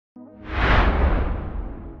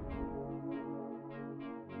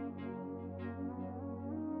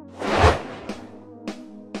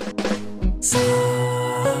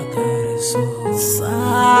SAQAR so,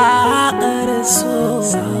 SAQAR so,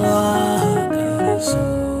 SAQAR so,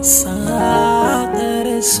 SAQAR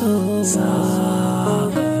so,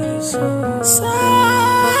 SAQAR so,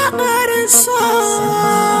 SAQAR so,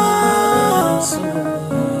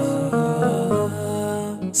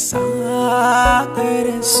 SAQAR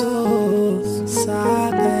so,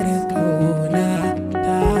 SAQAR kauna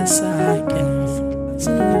ta saƙin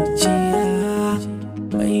zuciya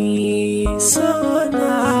mai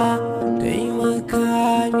sona taimaka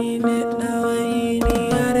mini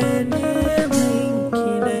ɗawainiyar neman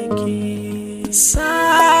ki nake.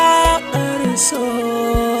 SAQAR so,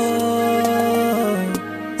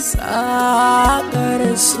 SAQAR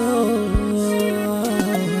so,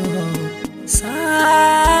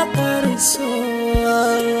 SAQAR so,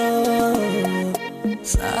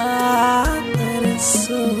 SAQAR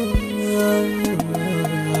so,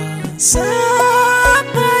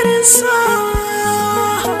 SAQAR so,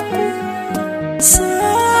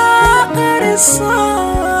 SAQAR so,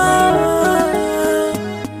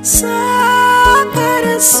 SAQAR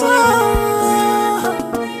so.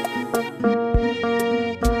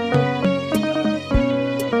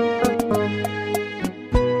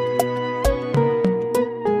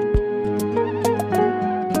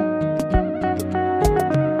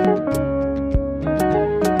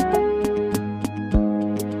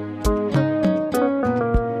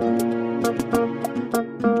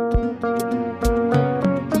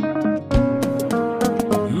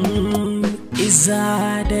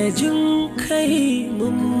 Iza da jin kai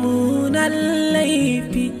mummunan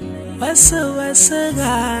laifi wasu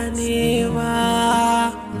ganewa,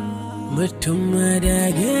 mutum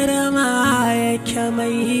da girma yake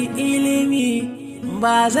mai ilimi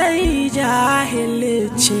ba zai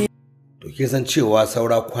jahilce. To ke san cewa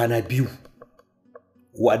saura kwana biyu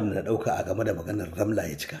wa'adin na ɗauka a game da maganar Ramla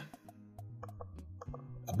ya cika.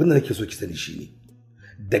 Abin da nake so ki sani shine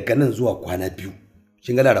daga nan zuwa kwana biyu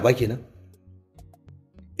kin ga Laraba kenan.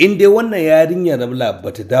 In dai wannan yarinya Ramla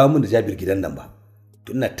bata dawo min da Jabir gidan nan ba,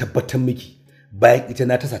 to ina tabbatar miki bayan ita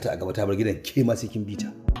na tasa ta a gaba ta bar gidan ke ma sai kin bi ta.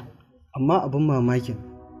 Amma abin mamakin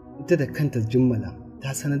ita da kanta Jummala ta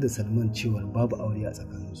sanar da Salman cewa babu aure a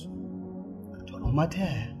tsakaninsu. To amma ta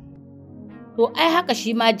yaya? To ai haka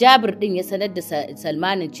shi ma Jabir din ya sanar da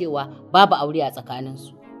Salmanin cewa babu aure a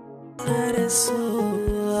tsakaninsu.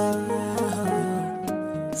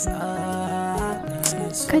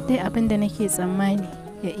 Kadai abin da nake tsammani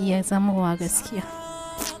ya iya zamowa gaskiya.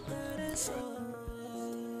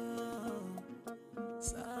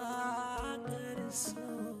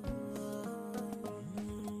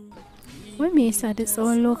 Wai me yasa duk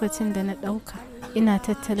tsawon lokacin da na ɗauka ina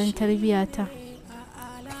tattalin tarbiyyata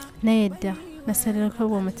na yadda na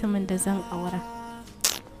sadarkarwa mutumin da zan aura.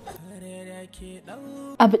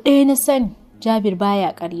 Abu ɗaya na sani, Jabir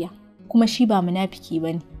baya ƙarya, kuma shi ba munafiki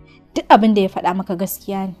bane. Duk abin da ya faɗa maka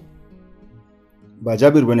gaskiya ne. Ba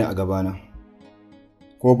Jabir bane a gabana,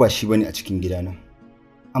 ko ba shi bane a cikin gidana.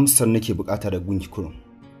 Amsar nake bukata da gunki kurum.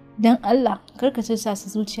 Dan Allah, karka ce sa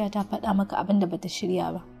zuciya ta faɗa maka abin da bata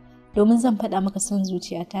shirya ba, domin zan faɗa maka son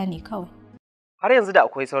zuciyata ne kawai. Har yanzu da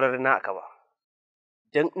akwai sauran na aka ba.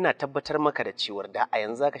 Dan ina tabbatar maka da cewar da a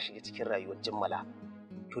yanzu zaka shiga cikin rayuwar Jummala,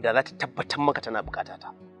 to da za ta tabbatar maka tana bukata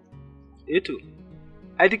ta. To,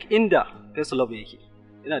 ai duk inda face love yake,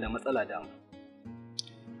 yana da matsala da mu.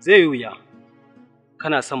 Zai yi wuya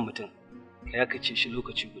kana son mutum ka yakace shi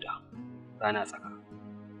lokaci guda rana tsaka.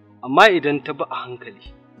 Amma idan ta bi a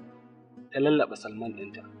hankali ta lallaba Salman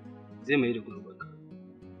ɗinta, zai mai da gurbinka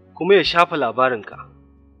kuma ya shafa labarinka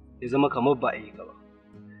ya zama kamar ba a yi ka ba.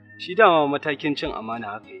 Shi dama matakin cin amana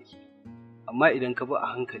haka yake, amma idan ka bi a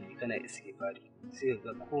hankali kana istighfari sai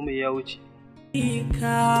ka ga komai ya wuce.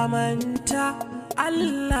 Ka manta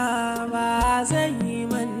Allah ba zai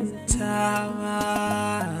manta ba.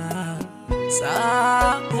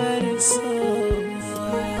 SAQAR so,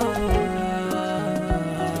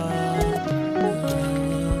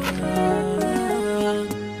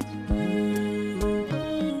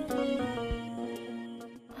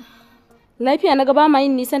 Lafiya na gaba ma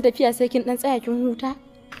yin nisan tafiya sai kin dan tsaya kin huta?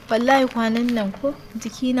 Wallahi kwanan nan ko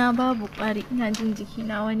jikina babu ƙwari, ina jin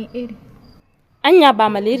jikina wani iri. Anya ba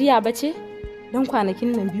malaria ba ce? Don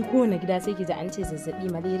kwanakin nan biyu kowane gida sai ki ji an ce zazzabi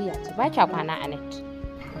malaria ce, ba kya kwana a net.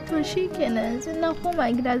 To shi kenan, yanzu na koma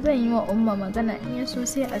gida zan yi wa Umma magana, in ya so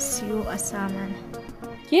sai a siyo a sama na.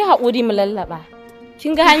 Ki haƙuri mu lallaba.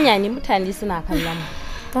 Kin ga hanya ne mutane suna kallon mu.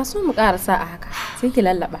 Ta so mu ƙarasa a haka, sai ki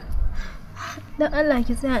lallaba. Dan Allah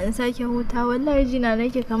ki tsaya in sake huta, wallahi jina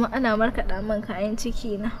nake kamar ana markaɗa min kayan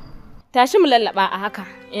ciki na. Tashi mu lallaba a haka,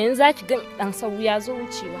 yanzu za ki ga ɗan sau ya zo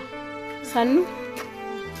wucewa. Sannu.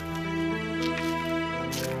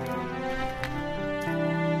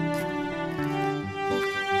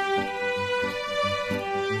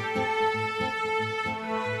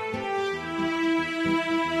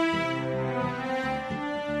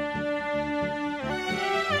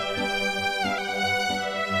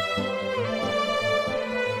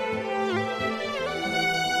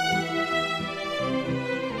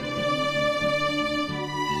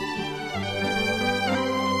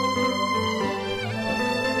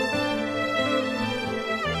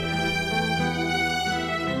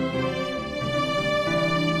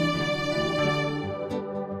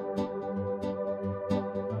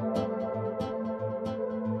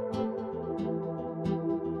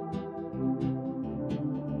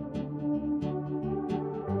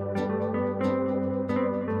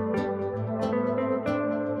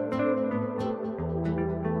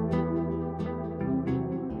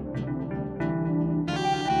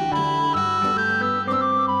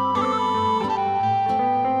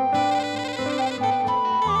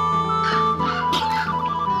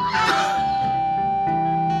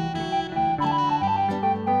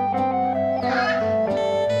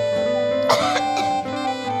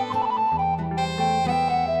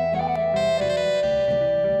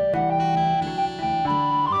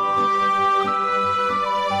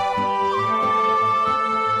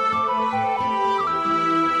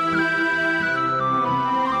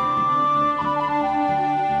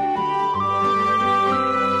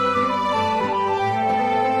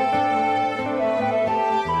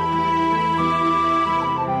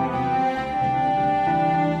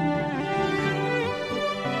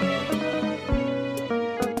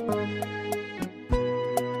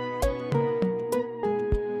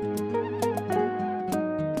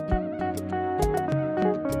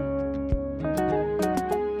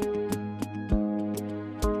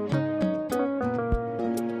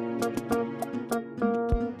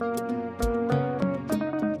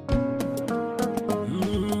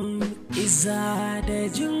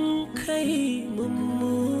 kai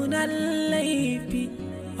mummunan laifi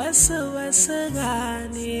wasu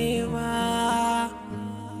gane ba.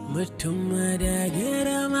 Mutum da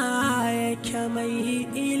girma yake mai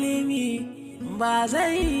ilimi ba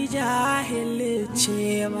zai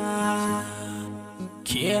jahilce ba.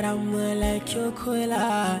 Kiran mulki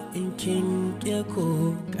kula in kin ƙi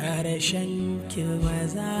ko ƙarshen ki ba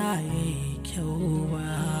za yi kyau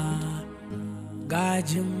ba.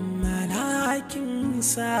 Gajin malakin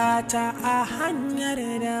sata a hanyar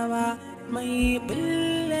da ba mai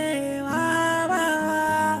bullewa ba.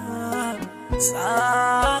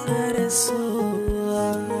 SAQAR so.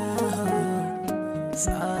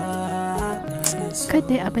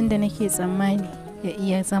 Kadai abin da nake tsammani ya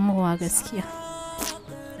iya zamowa gaskiya.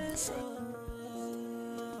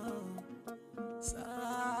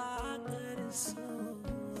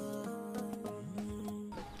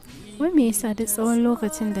 Wai me yasa duk tsawon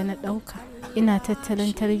lokacin da na ɗauka ina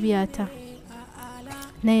tattalin tarbiyyata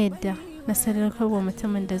na yadda na sadarkarwa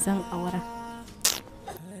mutumin da zan aura?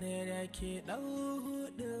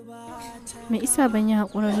 Me isa ban yi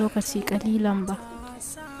haƙurar lokaci ƙalilan ba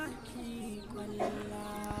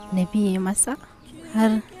na biye masa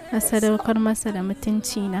har na sadaukar masa da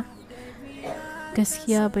mutunci na?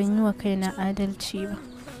 Gaskiya ban yi wa kaina adalci ba.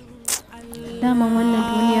 Daman wannan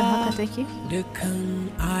duniyar haka take? Dukan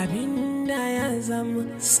abin da ya zama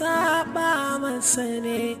saba masa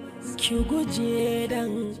ne ki guje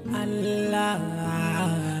dan Allah.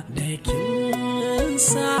 Da kin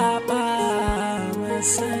saba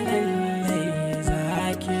masa lallai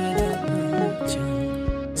za ki da kuncin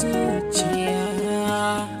zuciya.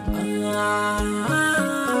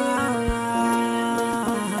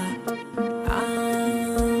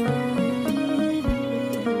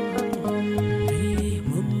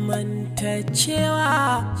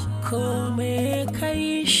 Cewa kome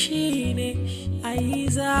kai shi ne ai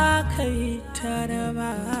za ka yi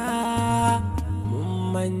taraba.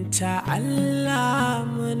 Mun manta Allah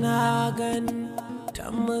muna gan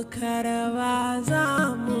tamkar ba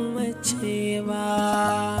za mu mace ba.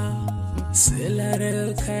 Silar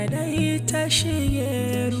kadai ta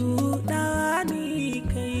shige rudani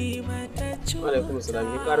kai mata cuta. Alaikum salam,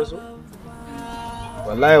 kin karaso?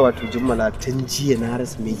 Wallahi wato Jummala tun jiya na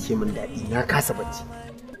rasa me yake min daɗi, na kasa bacci.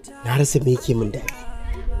 Na rasa me yake min daɗi.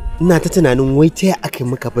 Ina ta tunanin wai ta aka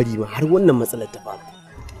muka bari ma har wannan matsalar ta faru.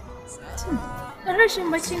 Rashin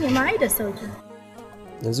bacci ne ma ai da sauki.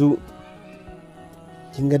 Yanzu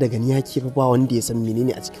kin ga daga ni yake ba wanda ya san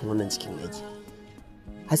menene a cikin wannan cikin aiki.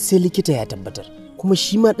 Har sai likita ya tabbatar, kuma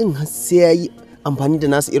shi ma din har sai yayi amfani da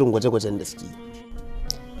nasu irin gwaje-gwajen da suke yi.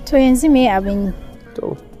 To yanzu me abin yi?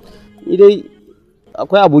 To ni dai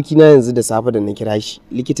akwai abokina yanzu da safe da na kira shi,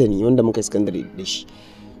 likita ne wanda muka sakandare da shi.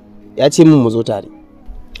 Ya ce min mu zo tare.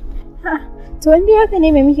 To inda haka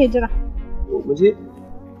ne me muke jira? Mu je.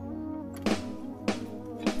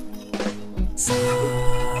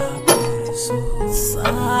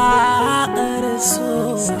 SAQAR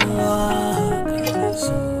so. SAQAR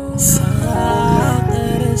so.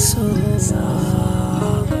 SAQAR so.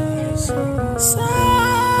 SAQAR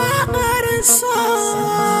so.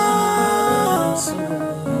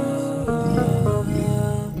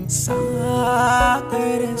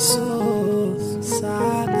 SAQAR so.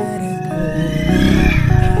 SAQAR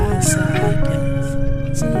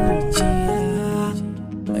zuciya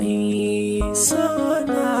mai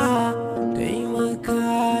sona taimaka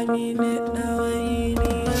mini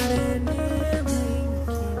ɗawainiyar neman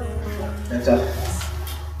Dakta,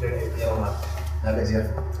 yawa na gajiyar,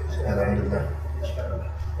 alhamdulillah.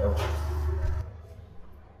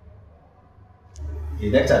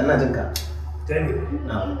 Dakta, ina jin ka. Jami,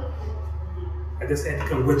 a gaskiya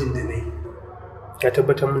dukkan gwajin da na yi ya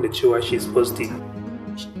tabbatar min da cewa she is positive.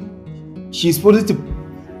 She is positive?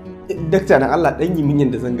 Dakta na Allah ɗan yi min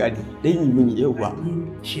yadda zan gane, ɗan yi min yauwa.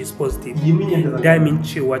 She is positive. Yi min yadda zan damin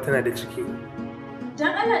cewa tana da ciki.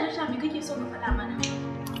 Dan Allah da shafi kake so ka faɗa mana.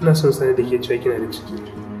 Ina son sanar da ke cewa kina da ciki.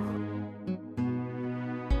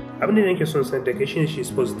 Abin da nake son sanar da kai shine she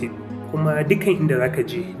is positive. Kuma dukkan inda zaka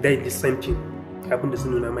je, that is something. Abin da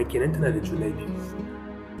sun nuna ma kenan tana da juna biyu.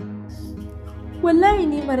 Wallahi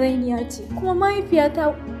ni marainiya ce, kuma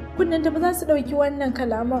mahaifiyata kunnanta ba za su ɗauki wannan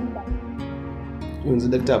kalaman ba. Yanzu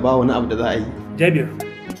dakta ba wani abu da za a yi. Jabir,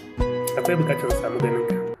 akwai bukatar samu ganin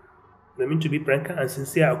ka. Domin to be frank and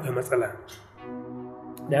sincere akwai matsala.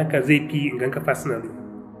 Da haka zai fi in ganka personally.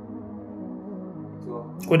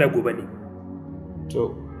 Ko da gobe ne.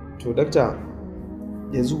 To dakta,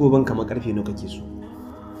 yanzu goben kamar karfe nawa kake so?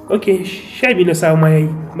 Ok, 12 na samu ma yayi,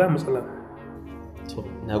 ba matsala. To,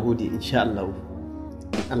 na gode insha Allah.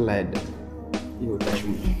 Allah ya yarda. Yau tashi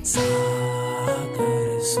mu.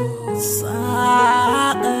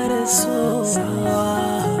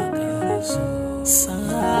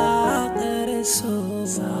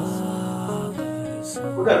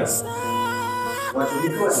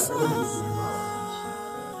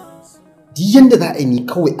 Duk yanda za a yi ni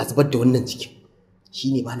kawai a zubar da wannan cikin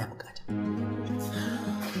shine ba na bukata.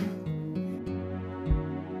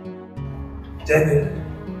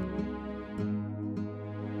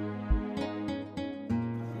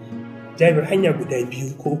 Jabir, hanya guda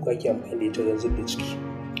biyu ko uku ake amfani da ita wajen zub da ciki,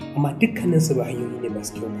 amma dukkaninsu ba hanyoyi ne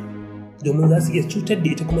masu kyau ba, domin za su iya cutar da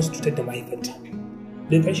ita kuma su cutar da mahaifarta.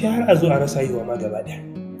 Da ƙarshe har a zo a rasa haihuwa ma gaba ɗaya.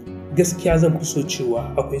 Gaskiya zan fi so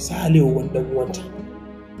cewa akwai sahalewa wani ɗan uwanta.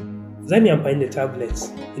 Za mu yi amfani da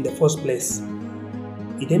tablets in the first place.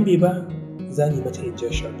 Idan bai ba, za mu yi mata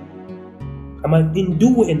injection. Amma in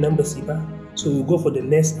duk wa'annan ba su ba, so we go for the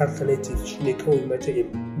next alternative, shine kawai mata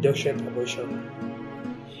induction abortion.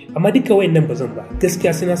 Amma duka wa'annan ba zan ba,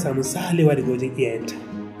 gaskiya suna samun sahalewa daga wajen iyayenta.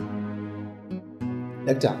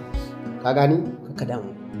 Dakta, ka gani? Kaka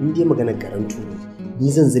damu, in dai maganar garantu ne,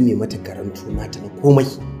 ni zan zame mata garantu nata na komai,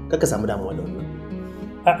 kaka samu damuwa da wannan.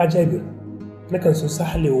 A'a Jabir, nakan so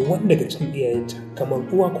sahalewa wani daga cikin iyayenta, kamar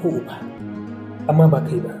uwa ko uba, amma ba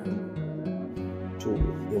kai ba. To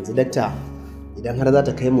yanzu dakta, idan har za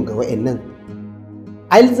ta kai mu ga wa'annan,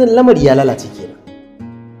 ai zan lamari ya lalace kenan.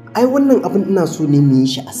 Ai wannan abin ina so ne mu yi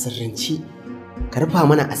shi a sirrance, ka rufa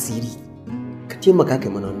mana asiri, ka taimaka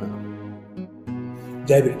kai mana wannan.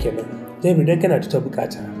 Jabir kenan. Jabir, dan kana ta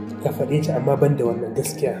bukata ka faɗe ta, amma ban da wannan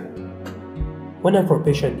gaskiya. Wannan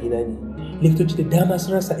profession ɗina ne. Likitoci da dama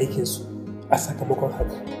sun rasa aikinsu a sakamakon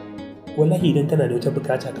haka. Wallahi idan kana da wata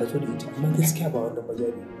bukata ka zo da ita, amma gaskiya ba wannan ba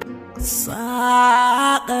Jabir.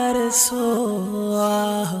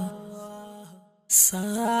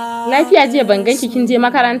 Lafiya jiya ban ganki kin je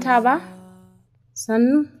makaranta ba?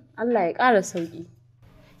 Sannu, Allah ya ƙara sauƙi.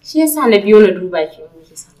 Shi yasa na biyo na duba ki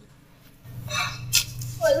muke sa.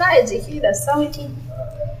 Wallahi jiki da sauki.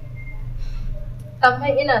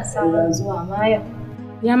 Amma ina sauran zuwa Mayo.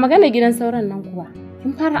 Ya magana gidan sauran nan kuwa?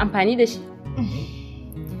 Kin fara amfani da shi?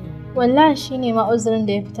 Wallahi shine ma uzurin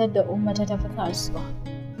da ya fitar da Umma ta tafi kasuwa.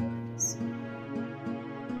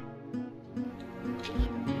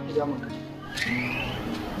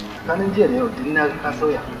 Kanin jiya da yau duk na ka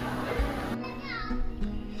sauya.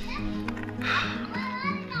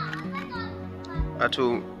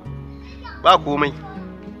 Wato ba komai.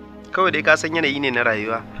 Kawai dai ka san yanayi ne na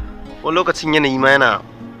rayuwa. Wani lokacin yanayi ma yana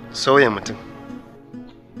sauya mutum.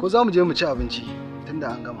 Ko za mu je mu ci abinci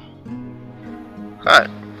tunda an gama?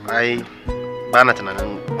 Ai ba na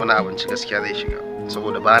tunanin wani abinci gaskiya zai shiga.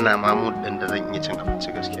 Saboda ba na mamu ɗin da zan iya cin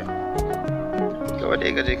abinci gaskiya. Kawai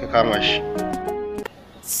dai ka je ka kama shi.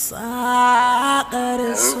 SAQAR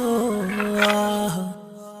so,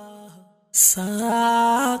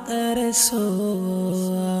 SAQAR so,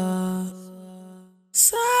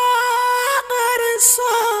 SAQAR so.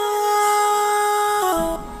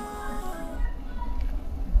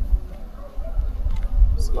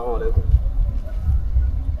 Assalamu alaikum.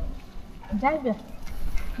 Jabir,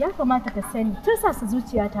 ya kamata ka sani, tursasa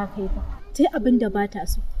zuciya ta kai ka. Ta yi abin da ba ta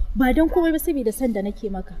so. Ba don komai ba saboda san da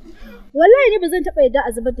nake maka. Wallahi ne ba zan taɓa yadda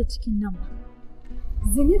a zubar da cikin nan ba.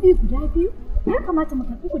 Zunubi guda biyu, ya kamata mu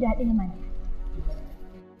karɓi guda ɗaya mana.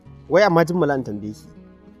 Wai amma Jummala an tambaye ki,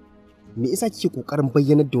 me yasa kike kokarin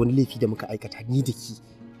bayyanar da wani laifi da muka aikata ni da ki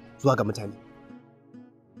zuwa ga mutane?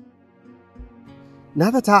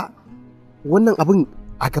 Na zata wannan abin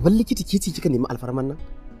a gaban likita ke ce kika nemi alfarman nan?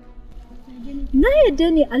 Na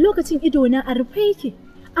yadda ne a lokacin ido na a rufe yake.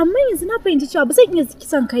 Amma yanzu na fahimci cewa ba zan iya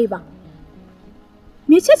kisan kai ba.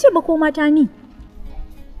 Mecece ba ko mata ni?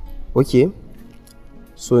 Okay.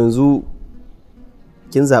 So yanzu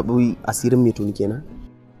kin zaɓi asirin mai tuni kenan?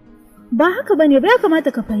 Ba haka bane, ba ya kamata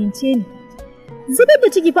ka fahimce ni. Zubar da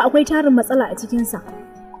ciki fa akwai tarin matsala a cikinsa.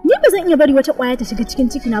 Ni ba zan iya bari wata ƙwaya ta shiga cikin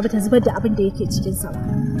cikina ba ta zubar da abin da yake cikinsa ba.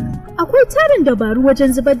 Akwai tarin dabaru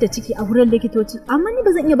wajen zubar da ciki a wurin likitoci, amma ni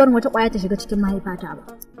ba zan iya barin wata ƙwaya ta shiga cikin mahaifata ba.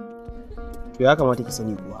 To ya kamata ki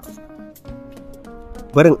sani kuwa,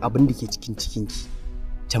 barin abin da ke cikin cikinki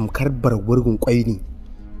tamkar bargurgun kwai ne,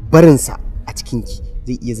 barinsa a cikinki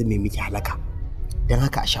zai iya zama miki halaka. Don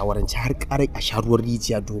haka a shawarance har ƙarai a sha ruwan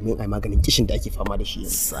rijiya domin a maganin kishin da ake fama da shi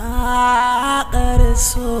yanzu. SAQAR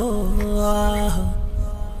so,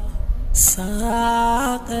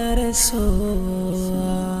 SAQAR so,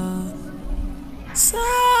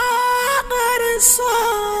 SAQAR so.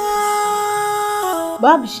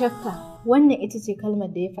 Babu shakka. Wannan ita ce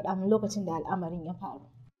kalmar da ya faɗa min lokacin da al'amarin ya faru.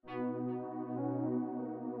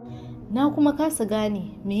 Na kuma kasa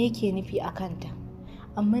gane me yake nufi a kanta,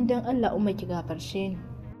 amma don Allah Umma ki gafarshe ni.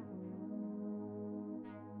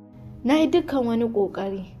 Na yi dukkan wani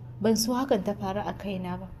ƙoƙari, ban so hakan ta faru a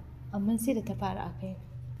kaina ba, amma sai da ta faru a kaina.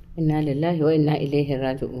 Inna lillahi wa inna ilaihi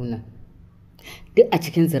raji'una. Duk a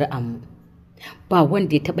cikin zuri'anmu ba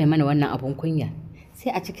wanda ya taɓa mana wannan abun kunya, sai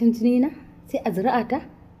a cikin jinina, sai a zuri'ata.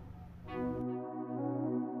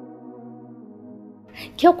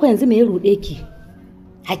 Ke ku yanzu me ya ruɗe ki?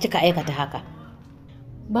 Har kika aikata haka?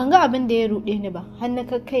 Ban ga abin da ya ruɗe ni ba, har na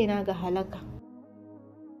kai kaina ga halaka.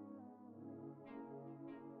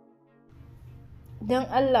 Don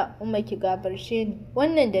Allah umma ki gabarshe ni,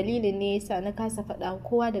 wannan dalilin ne yasa na kasa faɗa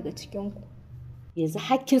kowa daga cikinku. Yanzu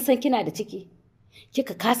har kin san kina da ciki?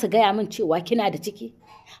 Kika kasa gaya min cewa kina da ciki?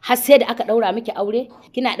 Har sai da aka ɗaura miki aure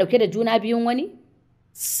kina ɗauke da juna biyun wani?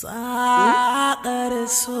 SAQAR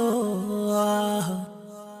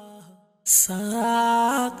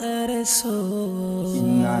SAQAR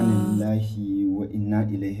Inna lillahi wa inna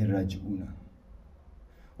ilaihi raji'una.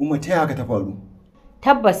 Umma ta haka ta faru?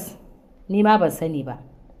 Tabbas ni ma ban sani ba,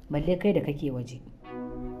 balle kai da kake waje.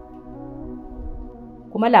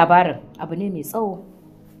 Kuma labarin abu ne mai tsawo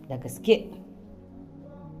da gaske.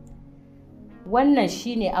 Wannan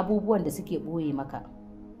shine abubuwan da suke ɓoye maka.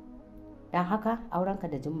 Don haka aurenka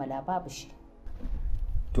da Jummala babu shi.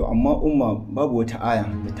 To amma umma babu wata aya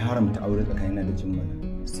da ta haramta aure tsakanina da Jummala,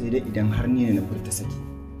 sai dai idan har ni ne na furta saki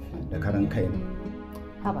da karan kaina.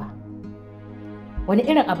 Haba, wani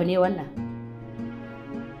irin abu ne wannan?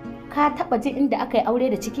 Ka taɓa jin inda aka yi aure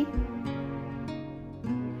da ciki?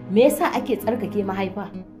 Me yasa ake tsarkake mahaifa?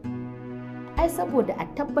 Ai saboda a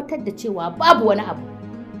tabbatar da cewa babu wani abu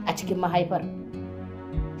a cikin mahaifar.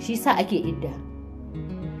 Shi sa ake idda.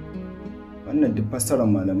 Wannan duk fassarar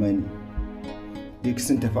malamai ne. Duk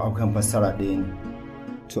sun tafi akan fassara ɗaya ne.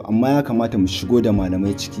 To amma ya kamata mu shigo da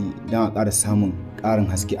malamai ciki don a ƙara samun ƙarin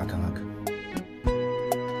haske akan haka.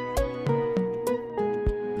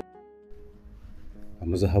 A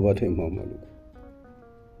mazhaba ta Imam Malik,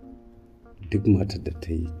 duk matar da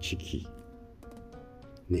ta yi ciki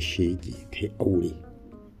na shege ta yi aure,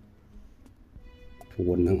 to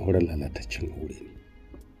wannan auren lalataccen aure ne.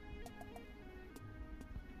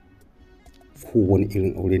 Ko wani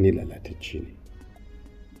irin aure ne lalatacce ne.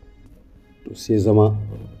 To sai zama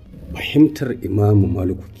fahimtar Imam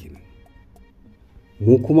Malik kenan.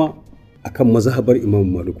 Mu kuma akan mazhabar Imam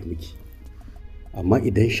Malik muke. Amma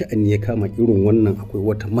idan sha'ani ya kama irin wannan akwai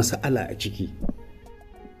wata mas'ala a ciki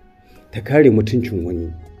ta kare mutuncin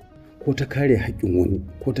wani ko ta kare haƙƙin wani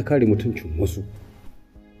ko ta kare mutuncin wasu,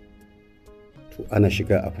 to ana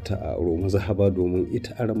shiga a fita a aro mazhaba, domin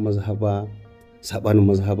ita aron mazhaba, sabanin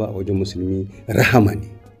mazhaba a wajen musulmi rahama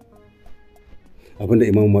ne. Abinda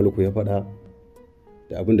Imam Maliku ya faɗa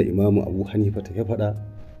da abinda Imam Abu Hanifa ya faɗa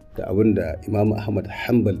da abinda Imam Ahmad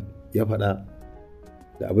Hanbal ya faɗa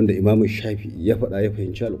da abinda Imam Shafi'i ya faɗa, ya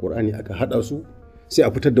fahimci Alƙur'ani, aka haɗa su sai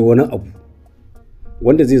a fitar da wani abu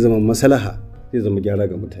wanda zai zama maslaha, zai zama gyara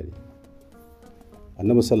ga mutane.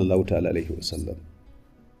 Annabi sallallahu ta'ala alaihi wasallam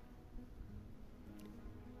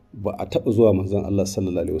ba a taɓa zuwa manzon Allah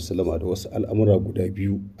sallallahu alaihi wasallama da wasu al'amura guda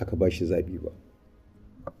biyu aka ba shi zaɓi ba,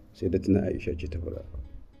 sai da tuna Aisha ce ta faɗa.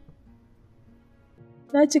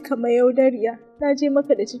 Na cika mai yaudariya, na je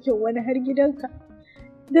maka da cikin wani har gidanka.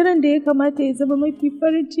 Daren da ya kamata ya zama mafi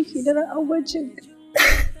farin ciki daren agwacinka.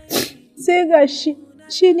 Sai gashi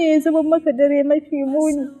shi ne ya zama maka dare mafi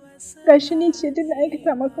muni. Gashi ni ce duk na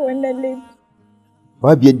aikata maka wannan laifi.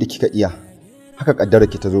 Babu yadda kika iya, haka kaddara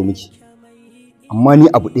ki ta zo miki. Amma ni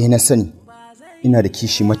abu ɗaya na sani, ina da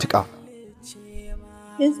kishi matuƙa.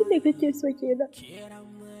 Yanzu me kake so kenan?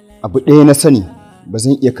 Abu ɗaya na sani, ba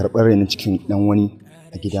zan iya karɓar raina cikin ɗan wani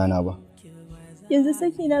a gidana ba. Yanzu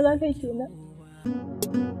saki na za ka kenan.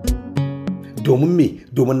 Domin me?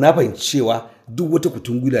 Domin na fahimci cewa duk wata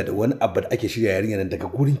kutungula da wani abu da ake shirya yarinya nan daga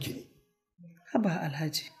gurin ki ne. Haba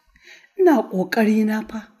Alhaji, ina ƙoƙari na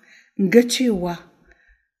fa in ga cewa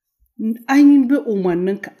an bi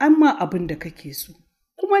umarninka amma abin da kake so.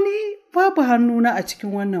 Kuma ni babu hannuna a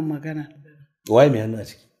cikin wannan magana. Waye mai hannu a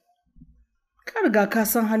ciki? Ka riga ka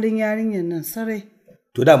san halin yarinyar nan sarai.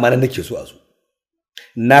 To dama nan nake so a zo.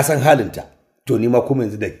 Na san halinta, to ni ma kuma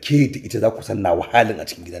yanzu da ke da ita za ku san nawa halin a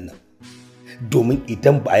cikin gidan nan. Domin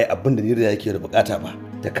idan ba a yi abin da ni da yake da bukata ba,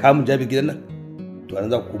 ta kamun jabi gidan nan, to anan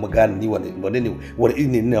za ku kuma gane ni wani iri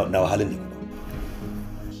ne na wahalin ne kuma.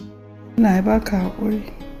 Na baka haƙuri.